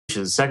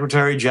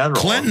Secretary General.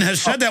 Clinton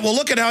has said that. Well,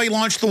 look at how he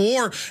launched the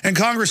war, and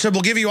Congress said,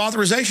 we'll give you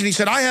authorization. He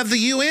said, I have the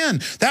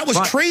UN. That was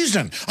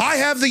treason. I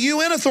have the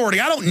UN authority.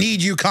 I don't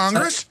need you,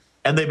 Congress.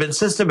 And they've been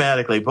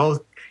systematically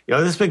both, this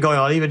has been going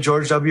on, even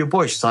George W.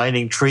 Bush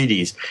signing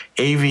treaties,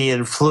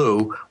 avian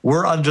flu,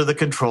 we're under the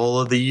control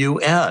of the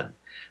UN.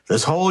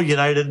 This whole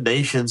United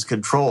Nations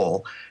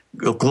control,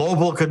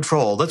 global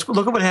control. Let's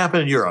look at what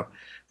happened in Europe.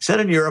 Said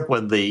in Europe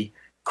when the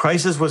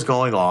crisis was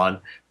going on,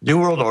 New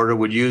World Order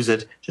would use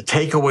it to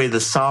take away the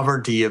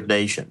sovereignty of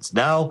nations.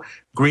 Now,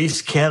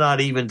 Greece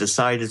cannot even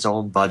decide its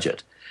own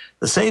budget.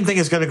 The same thing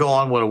is going to go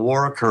on when a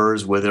war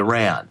occurs with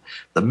Iran.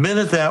 The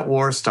minute that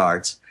war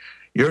starts,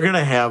 you're going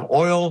to have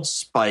oil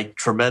spike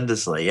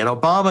tremendously. And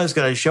Obama is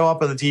going to show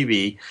up on the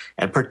TV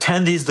and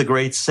pretend he's the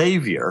great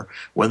savior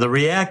when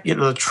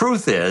the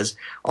truth is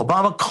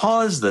Obama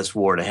caused this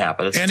war to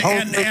happen. It's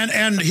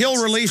and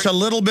he'll release a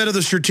little bit of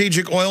the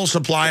strategic oil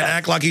supply and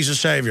act like he's a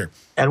savior.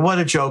 And what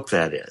a joke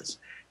that is.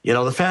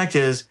 The fact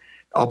is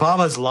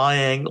Obama's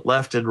lying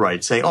left and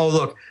right, saying, oh,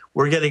 look,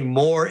 we're getting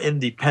more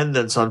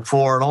independence on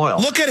foreign oil.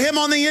 Look at him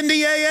on the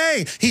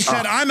NDAA. He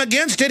said, I'm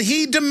against it.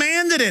 He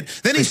demanded it.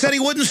 Then he said he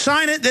wouldn't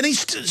sign it. Then he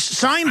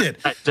signed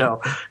it. I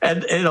know.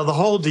 And, the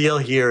whole deal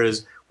here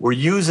is we're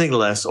using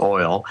less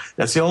oil.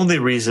 That's the only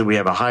reason we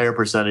have a higher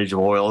percentage of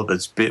oil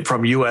that's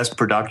from U.S.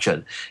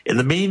 production. In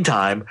the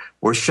meantime,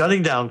 we're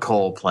shutting down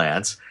coal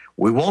plants.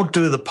 We won't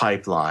do the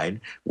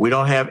pipeline. We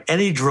don't have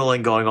any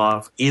drilling going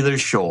off either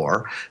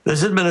shore.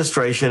 This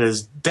administration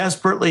is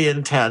desperately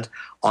intent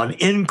on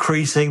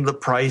increasing the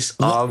price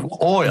of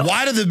oil.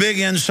 Why do the big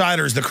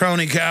insiders, the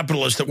crony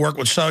capitalists that work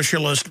with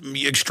socialist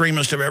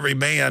extremists of every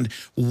band,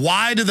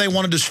 why do they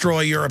want to destroy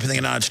Europe and the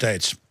United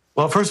States?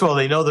 Well, first of all,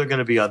 they know they're going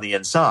to be on the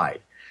inside.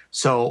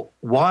 So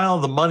while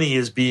the money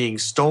is being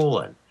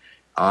stolen,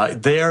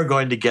 they are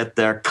going to get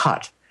their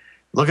cut.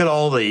 Look at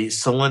all the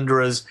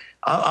cylinders.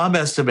 I'm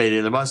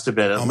estimating there must have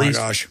been at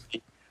least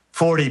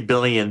 $40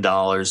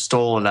 billion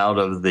stolen out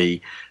of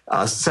the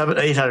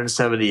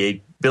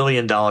 $878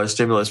 billion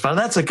stimulus fund.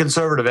 That's a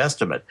conservative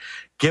estimate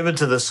given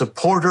to the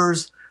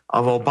supporters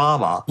of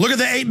Obama. Look at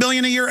the $8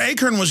 billion a year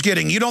Acorn was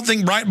getting. You don't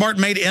think Breitbart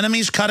made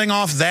enemies cutting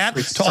off that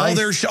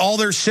to all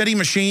their city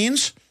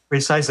machines?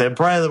 Precisely. And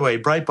by the way,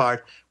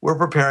 Breitbart, we're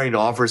preparing to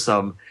offer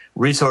some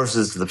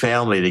resources to the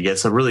family to get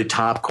some really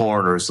top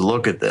coroners to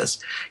look at this.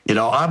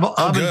 I'm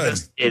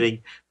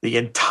investigating the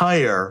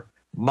entire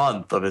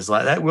month of his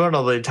life. We don't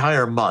know the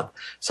entire month.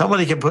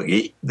 Somebody can put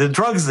the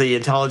drugs the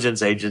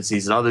intelligence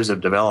agencies and others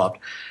have developed.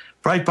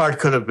 Breitbart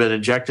could have been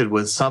injected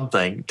with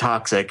something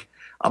toxic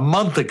a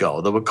month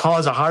ago that would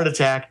cause a heart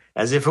attack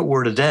as if it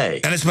were today.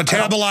 And it's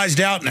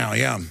metabolized out now,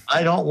 yeah.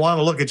 I don't want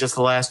to look at just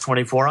the last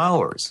 24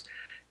 hours.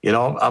 I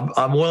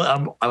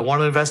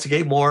want to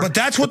investigate more. But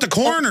that's what the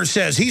coroner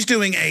says. He's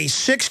doing a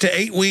 6 to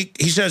 8 week.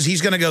 He says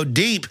he's going to go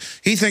deep.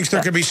 He thinks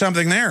there could be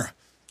something there.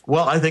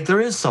 Well, I think there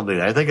is something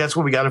there. I think that's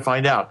what we got to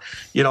find out.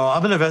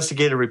 I'm an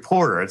investigative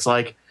reporter. It's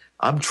like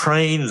I'm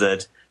trained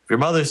that if your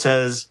mother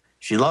says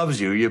she loves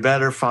you, you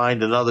better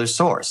find another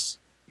source.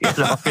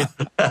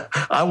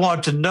 I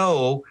want to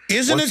know.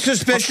 Isn't it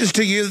suspicious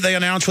to you that they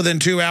announced within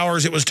 2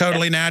 hours it was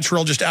totally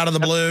natural, just out of the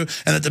blue,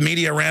 and that the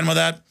media ran with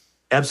that?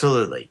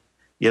 Absolutely.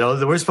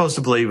 We're supposed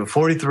to believe a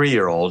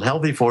 43-year-old,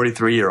 healthy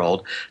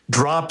 43-year-old,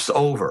 drops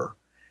over.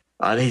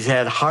 And he's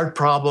had heart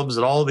problems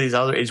and all these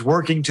other, he's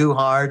working too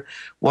hard.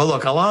 Well,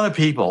 look, a lot of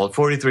people at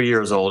 43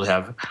 years old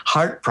have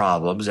heart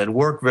problems and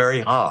work very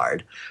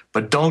hard,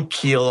 but don't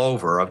keel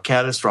over of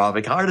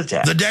catastrophic heart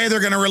attacks. The day they're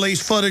going to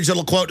release footage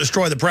that'll, quote,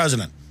 destroy the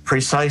president.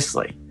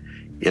 Precisely.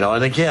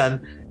 And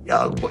again,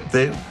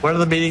 one of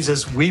the meetings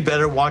is we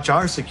better watch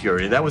our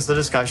security. That was the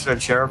discussion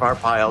at Sheriff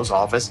Arpaio's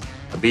office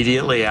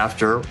immediately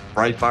after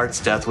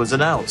Breitbart's death was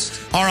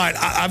announced. All right,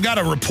 I've got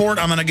a report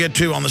I'm going to get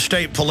to on the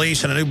state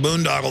police and a new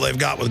boondoggle they've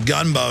got with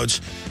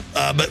gunboats.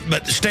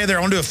 But stay there.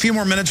 I want to do a few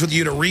more minutes with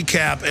you to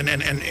recap and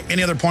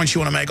any other points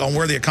you want to make on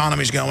where the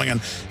economy's going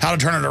and how to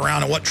turn it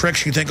around and what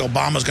tricks you think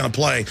Obama's going to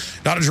play.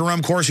 Dr.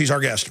 Jerome Corsi is our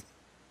guest.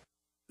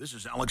 This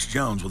is Alex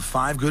Jones with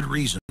 5 Good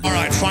Reasons. All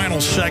right,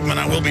 final segment.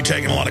 I will be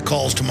taking a lot of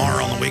calls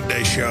tomorrow on the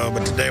weekday show,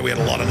 but today we had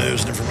a lot of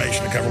news and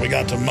information to cover. We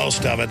got to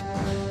most of it.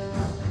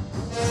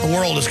 The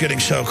world is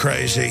getting so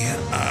crazy.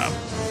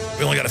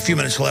 We only got a few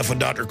minutes left with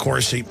Dr.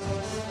 Corsi.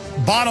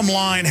 Bottom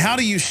line, how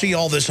do you see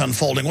all this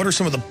unfolding? What are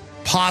some of the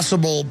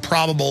possible,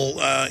 probable,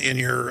 in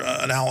your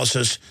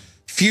analysis,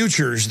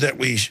 futures that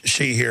we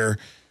see here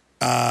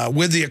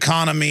with the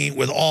economy,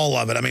 with all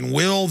of it? I mean,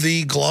 will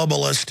the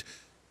globalist...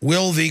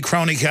 Will the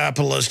crony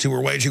capitalists who are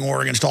waging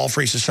war against all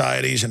free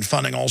societies and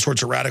funding all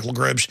sorts of radical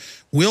groups,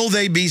 will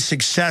they be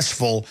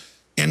successful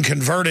in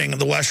converting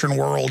the Western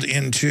world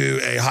into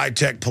a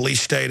high-tech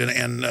police state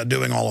and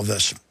doing all of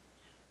this?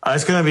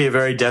 It's going to be a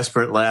very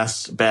desperate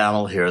last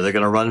battle here. They're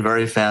going to run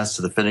very fast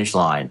to the finish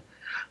line.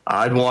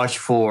 I'd watch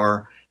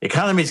for the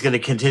economy is going to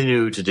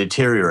continue to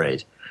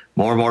deteriorate.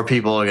 More and more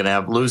people are going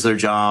to lose their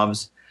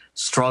jobs,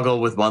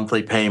 struggle with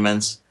monthly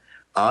payments,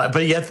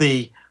 but yet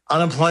the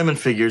unemployment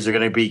figures are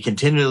going to be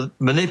continually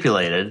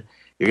manipulated.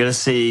 You're going to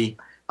see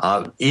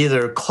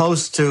either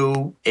close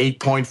to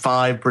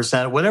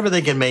 8.5%, whatever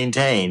they can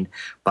maintain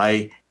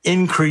by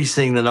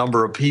increasing the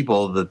number of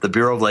people that the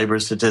Bureau of Labor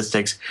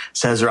Statistics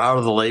says are out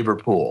of the labor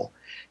pool.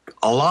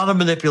 A lot of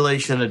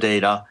manipulation of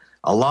data,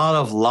 a lot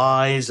of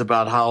lies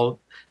about how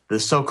the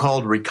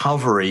so-called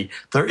recovery,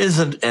 there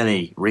isn't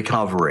any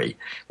recovery.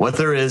 What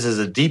there is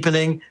a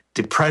deepening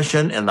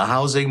depression in the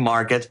housing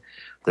market.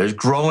 There's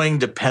growing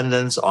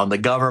dependence on the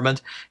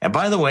government. And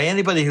by the way,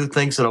 anybody who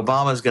thinks that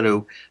Obama is going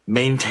to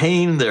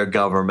maintain their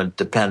government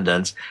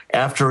dependence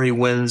after he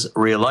wins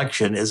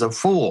re-election is a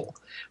fool.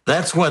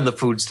 That's when the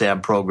food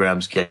stamp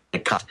programs get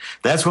cut.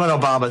 That's when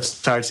Obama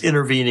starts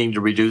intervening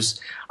to reduce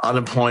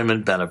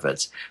unemployment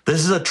benefits. This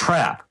is a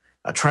trap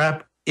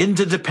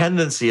into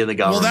dependency in the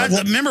government.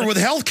 Well, remember with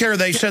health care,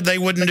 they said they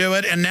wouldn't do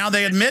it, and now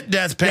they admit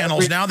death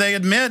panels. Now they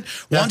admit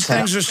once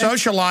things are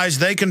socialized,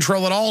 they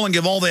control it all and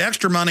give all the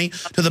extra money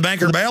to the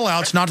banker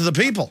bailouts, not to the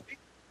people.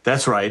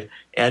 That's right.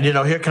 And, you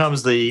know, here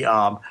comes the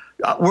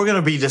we're going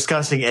to be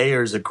discussing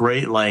Ayers at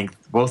great length,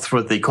 both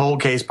with the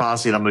cold case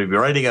posse, and I'm going to be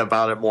writing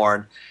about it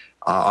more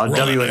on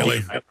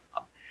WND.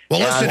 Well,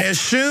 listen, as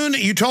soon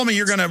you told me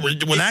you're going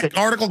to, when that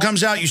article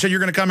comes out, you said you're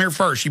going to come here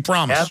first. You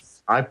promised.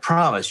 Yes, I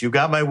promise. You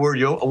got my word.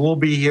 We'll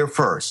be here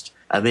first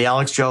at the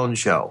Alex Jones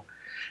Show.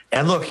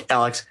 And look,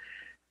 Alex,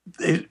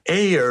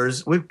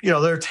 Ayers,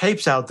 there are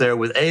tapes out there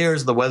with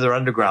Ayers and the Weather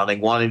Undergrounding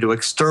wanting to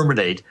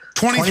exterminate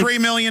 23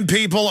 million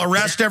people,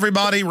 arrest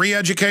everybody,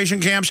 re-education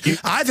camps.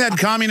 I've had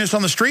communists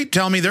on the street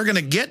tell me they're going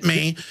to get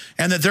me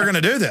and that they're going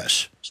to do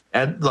this.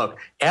 And look,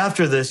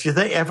 after this, you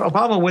think if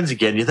Obama wins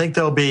again, you think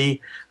there'll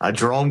be a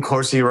Jerome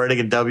Corsi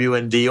writing a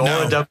WND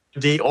or a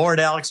WND or an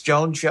Alex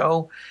Jones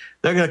show?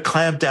 They're going to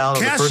clamp down.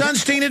 Cass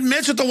Sunstein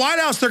admits at the White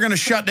House they're going to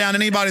shut down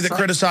anybody that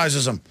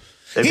criticizes them.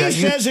 He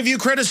says if you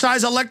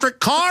criticize electric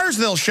cars,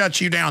 they'll shut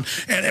you down.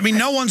 And I mean,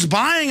 no one's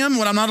buying them.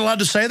 What, I'm not allowed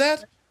to say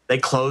that? They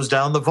closed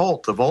down the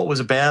Volt. The Volt was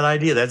a bad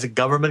idea. That's a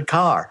government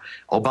car.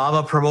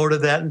 Obama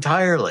promoted that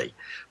entirely.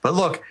 But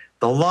look,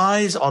 the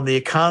lies on the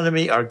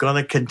economy are going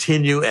to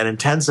continue and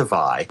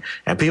intensify,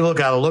 and people have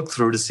got to look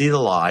through to see the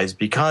lies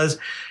because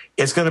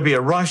it's going to be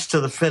a rush to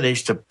the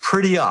finish to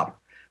pretty up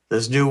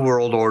this new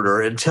world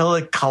order until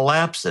it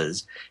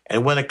collapses.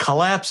 And when it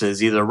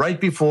collapses, either right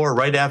before or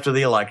right after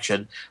the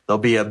election, there'll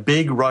be a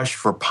big rush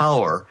for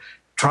power,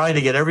 trying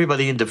to get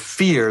everybody into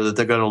fear that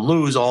they're going to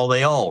lose all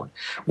they own.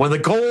 When the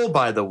goal,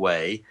 by the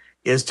way,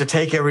 is to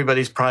take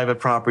everybody's private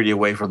property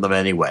away from them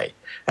anyway.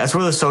 That's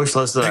where the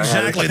socialists are.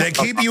 Exactly. They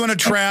keep you in a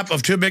trap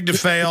of too big to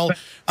fail.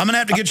 I'm going to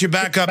have to get you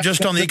back up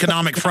just on the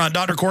economic front.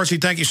 Dr. Corsi,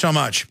 thank you so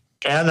much.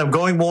 And I'm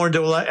going more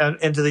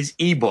into these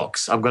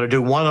e-books. I'm going to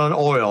do one on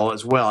oil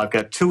as well. I've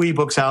got 2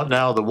 e-books out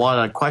now, the one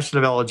on question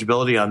of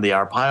eligibility on the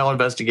Arpaio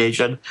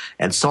investigation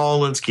and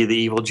Saul Alinsky, the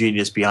evil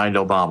genius behind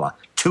Obama.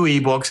 2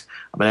 e-books.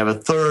 I'm going to have a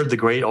third, The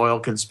Great Oil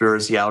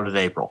Conspiracy, out in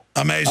April.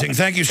 Amazing.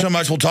 Thank you so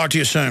much. We'll talk to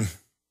you soon.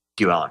 Thank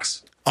you,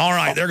 Alex. All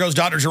right, there goes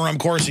Dr. Jerome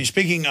Corsi.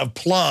 Speaking of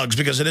plugs,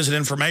 because it is an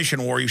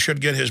information war, you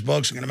should get his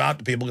books and get them out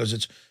to people because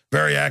it's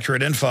very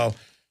accurate info.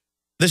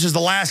 This is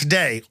the last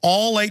day.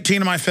 All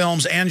 18 of my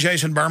films and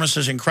Jason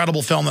Bermas's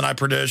incredible film that I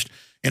produced,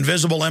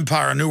 Invisible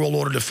Empire, A New World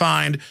Order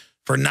Defined,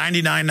 for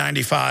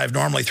 $99.95,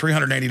 normally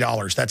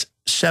 $380. That's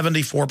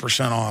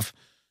 74% off.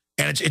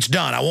 And it's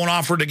done. I won't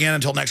offer it again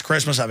until next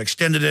Christmas. I've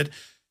extended it.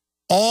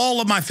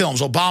 All of my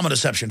films, Obama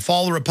Deception,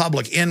 Fall of the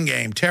Republic,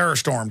 Endgame, Terror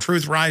Storm,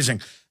 Truth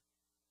Rising,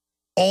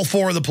 all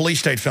 4 of the police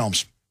state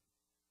films,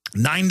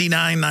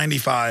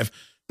 $99.95,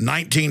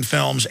 19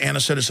 films and a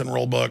Citizen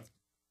Rule book,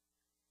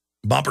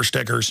 bumper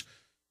stickers,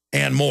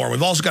 and more.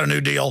 We've also got a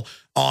new deal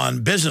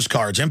on business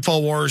cards.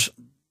 InfoWars,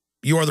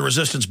 You Are the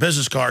Resistance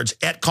business cards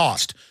at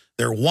cost.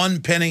 They're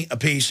 1 penny a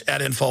piece at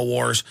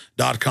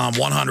Infowars.com,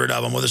 100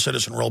 of them with a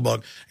Citizen Rule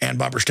book and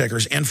bumper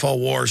stickers,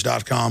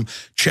 Infowars.com.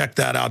 Check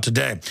that out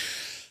today.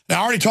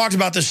 Now, I already talked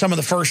about this some of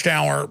the first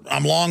hour.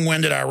 I'm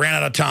long-winded. I ran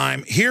out of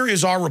time. Here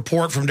is our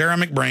report from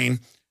Darren McBreen,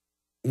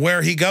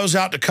 where he goes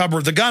out to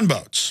cover the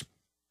gunboats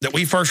that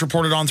we first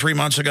reported on 3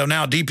 months ago.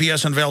 Now,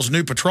 DPS unveils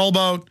new patrol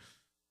boat.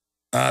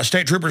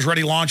 State Troopers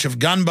ready launch of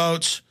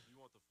gunboats.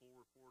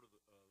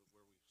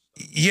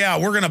 Yeah,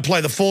 we're going to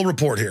play the full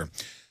report here.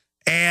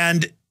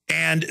 And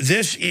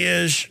this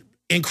is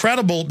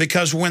incredible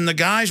because when the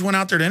guys went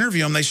out there to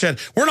interview him, they said,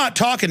 we're not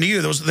talking to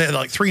you. They had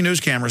like 3 news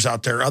cameras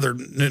out there, other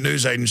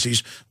news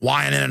agencies,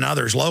 YNN and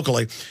others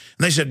locally. And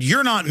they said,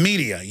 you're not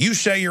media. You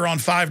say you're on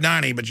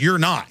 590, but you're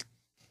not.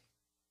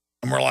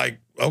 And we're like,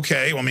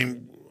 okay, well, I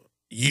mean,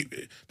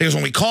 because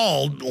when we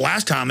called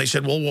last time, they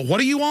said, well, what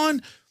are you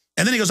on?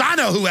 And then he goes, I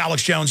know who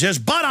Alex Jones is,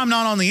 but I'm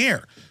not on the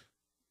air.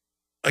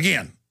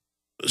 Again,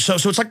 so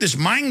it's like this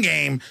mind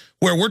game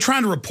where we're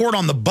trying to report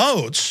on the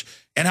boats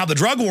and how the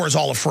drug war is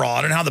all a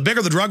fraud, and how the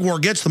bigger the drug war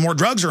gets, the more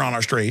drugs are on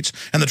our streets,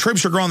 and the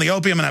troops are growing the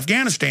opium in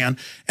Afghanistan,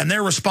 and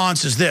their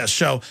response is this.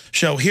 So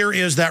here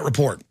is that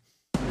report.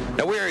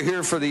 Now, we are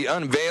here for the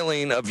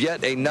unveiling of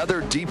yet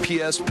another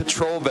DPS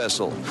patrol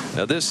vessel.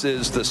 Now, this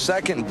is the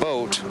second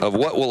boat of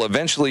what will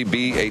eventually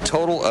be a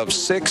total of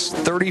 6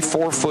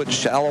 34-foot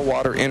shallow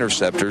water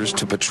interceptors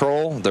to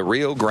patrol the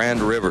Rio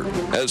Grande River,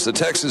 as the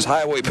Texas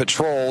Highway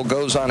Patrol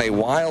goes on a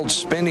wild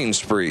spending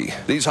spree.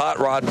 These hot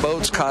rod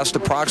boats cost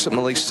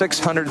approximately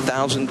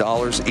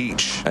 $600,000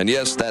 each. And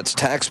yes, that's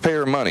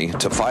taxpayer money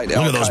to fight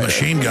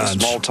Al-Qaeda and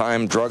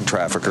small-time drug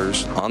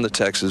traffickers on the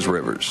Texas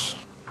rivers.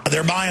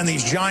 They're buying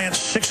these giant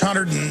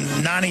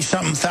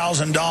 $690-something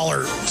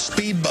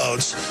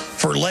speedboats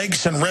for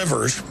lakes and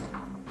rivers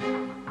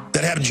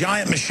that have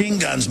giant machine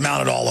guns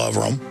mounted all over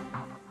them.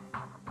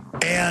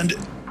 And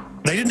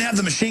they didn't have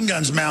the machine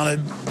guns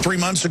mounted 3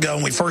 months ago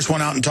when we first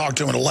went out and talked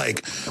to them at a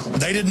lake.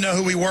 They didn't know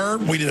who we were.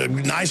 We did a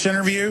nice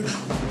interview,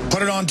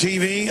 put it on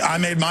TV. I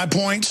made my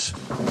points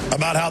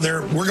about how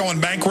we're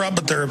going bankrupt,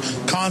 but they're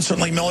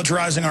constantly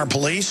militarizing our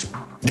police.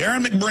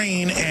 Darren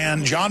McBreen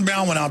and John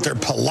Brown went out there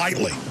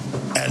politely,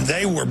 and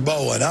they were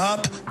bowing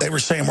up. They were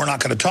saying, we're not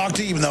going to talk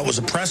to you, even though it was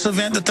a press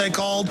event that they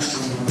called.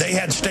 They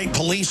had state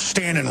police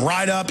standing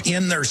right up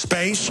in their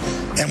space,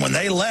 and when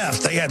they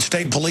left, they had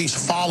state police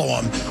follow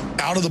them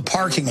out of the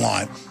parking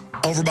lot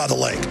over by the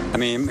lake. I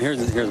mean,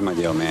 here's my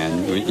deal,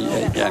 man.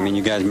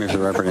 You guys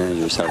misrepresented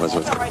yourselves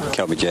with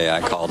KLBJ.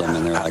 I called them,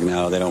 and they're like,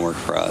 no, they don't work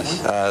for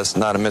us. It's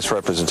not a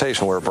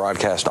misrepresentation. We're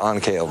broadcast on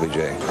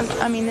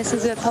KLBJ. I mean, this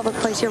is a public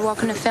place. You're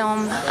welcome to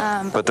film.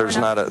 But there's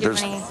not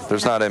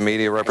a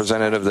media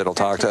representative that'll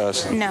talk to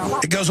us? No.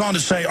 It goes on to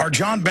say, are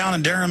John Brown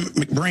and Darren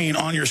McBreen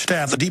on your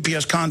staff? The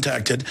DPS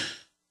contacted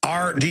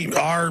our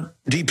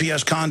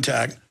DPS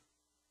contact,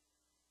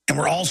 and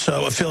we're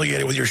also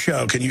affiliated with your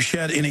show. Can you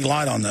shed any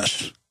light on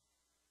this?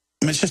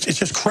 I mean, it's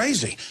just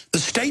crazy. The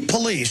state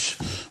police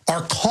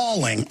are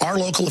calling our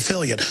local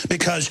affiliate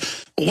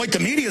because, wait, the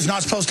media is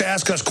not supposed to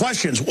ask us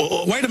questions.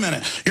 Wait a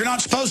minute. You're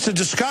not supposed to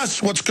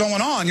discuss what's going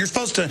on. You're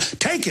supposed to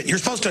take it.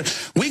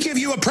 We give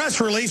you a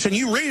press release and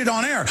you read it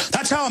on air.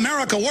 That's how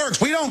America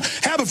works. We don't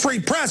have a free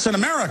press in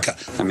America.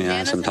 I mean, I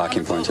have some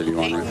talking points if you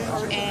want to.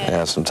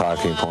 Yeah, some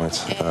talking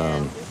points.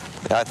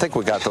 I think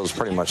we got those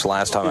pretty much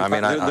last time. I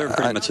mean, they're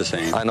pretty much the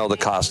same. I know the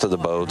cost of the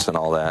boats and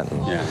all that.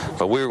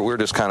 But we're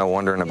just kind of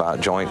wondering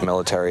about joint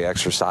military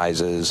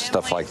exercises,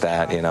 stuff like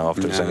that, if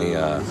there's any...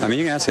 I mean,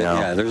 you can ask it.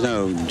 Yeah, there's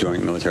no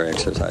joint military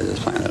exercises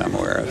planned that I'm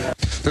aware of.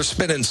 They're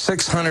spending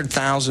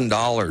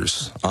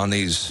 $600,000 on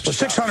these... So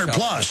 600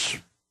 plus.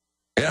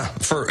 Yeah,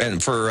 for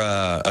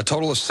a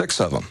total of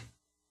 6 of them.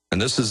 And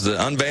this is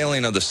the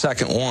unveiling of the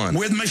second one.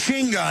 With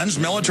machine guns,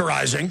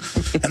 militarizing,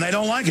 and they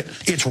don't like it.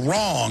 It's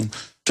wrong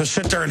to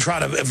sit there and try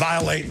to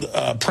violate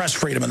press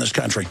freedom in this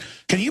country.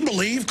 Can you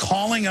believe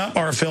calling up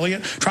our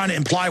affiliate, trying to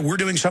imply we're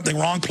doing something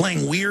wrong,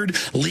 playing weird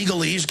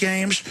legalese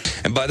games?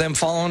 And by them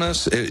following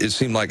us, it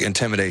seemed like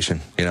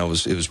intimidation. It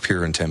was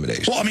pure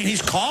intimidation. Well, I mean,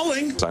 he's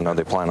calling. I know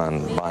they plan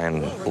on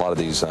buying a lot of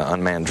these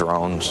unmanned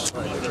drones.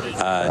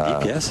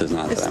 DPS is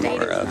not that I'm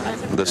aware of.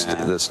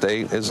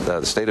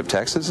 The state of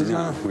Texas is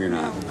not? We're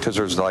not. Because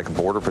there's like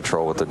Border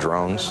Patrol with the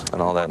drones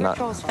and all that.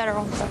 Patrol's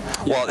federal.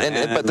 Well,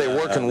 but they're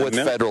working with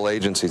federal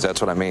agencies. That's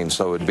what I mean.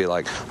 So it'd be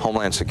like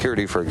Homeland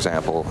Security, for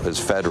example, is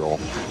federal,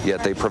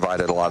 yet they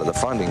provided a lot of the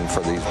funding for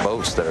these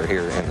boats that are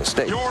here in the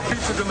state. Your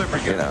pizza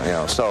delivery.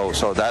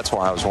 So that's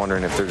why I was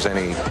wondering if there's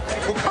any,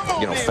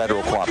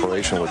 federal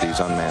cooperation with these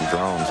unmanned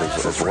drones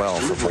as well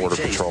for Border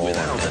Patrol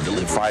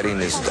and fighting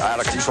this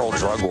out-of-control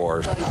drug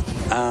wars.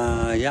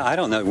 I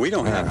don't know. We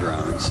don't have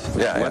drones.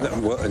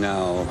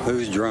 Now,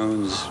 whose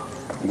drones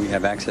we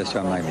have access to,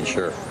 I'm not even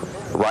sure.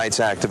 Rights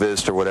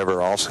activists or whatever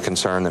are also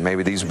concerned that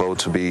maybe these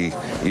boats will be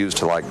used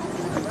to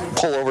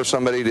pull over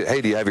somebody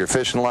hey, do you have your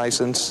fishing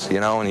license?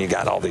 And you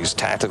got all these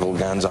tactical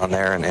guns on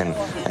there and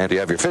do you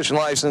have your fishing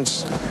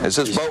license? Is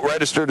this boat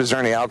registered? Is there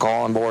any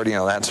alcohol on board?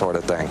 That sort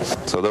of thing.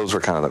 So those were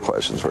kind of the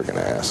questions we're going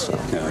to ask. So.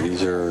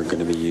 These are going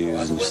to be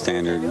used in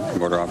standard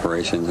border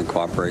operations and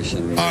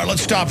cooperation. All right,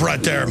 let's stop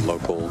right there.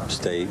 Local,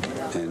 state,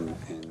 and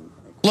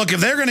look, if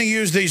they're going to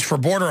use these for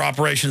border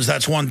operations,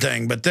 that's one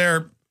thing, but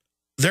they're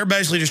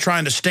basically just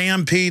trying to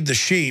stampede the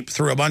sheep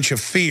through a bunch of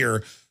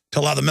fear to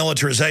allow the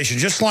militarization.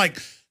 Just like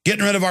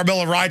getting rid of our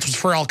Bill of Rights was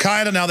for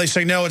Al-Qaeda, now they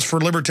say, no, it's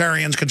for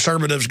libertarians,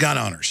 conservatives, gun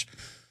owners.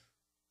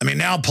 I mean,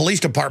 now police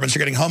departments are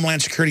getting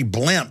Homeland Security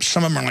blimps.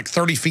 Some of them are like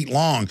 30 feet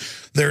long.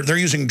 They're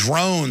using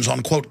drones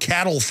on, quote,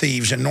 cattle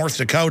thieves in North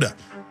Dakota.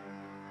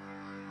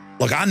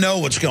 Look, I know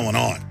what's going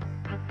on.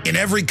 In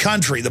every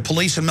country, the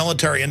police and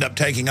military end up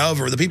taking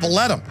over. The people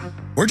let them.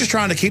 We're just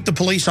trying to keep the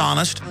police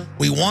honest.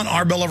 We want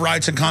our Bill of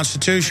Rights and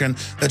Constitution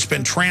that's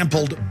been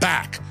trampled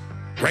back.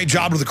 Great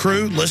job to the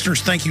crew.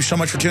 Listeners, thank you so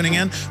much for tuning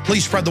in.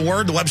 Please spread the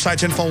word. The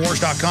website's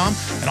Infowars.com.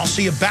 And I'll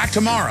see you back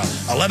tomorrow,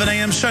 11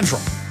 a.m. Central,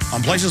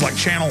 on places like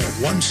Channel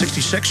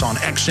 166 on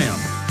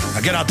XM.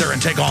 Now get out there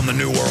and take on the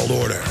New World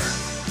Order.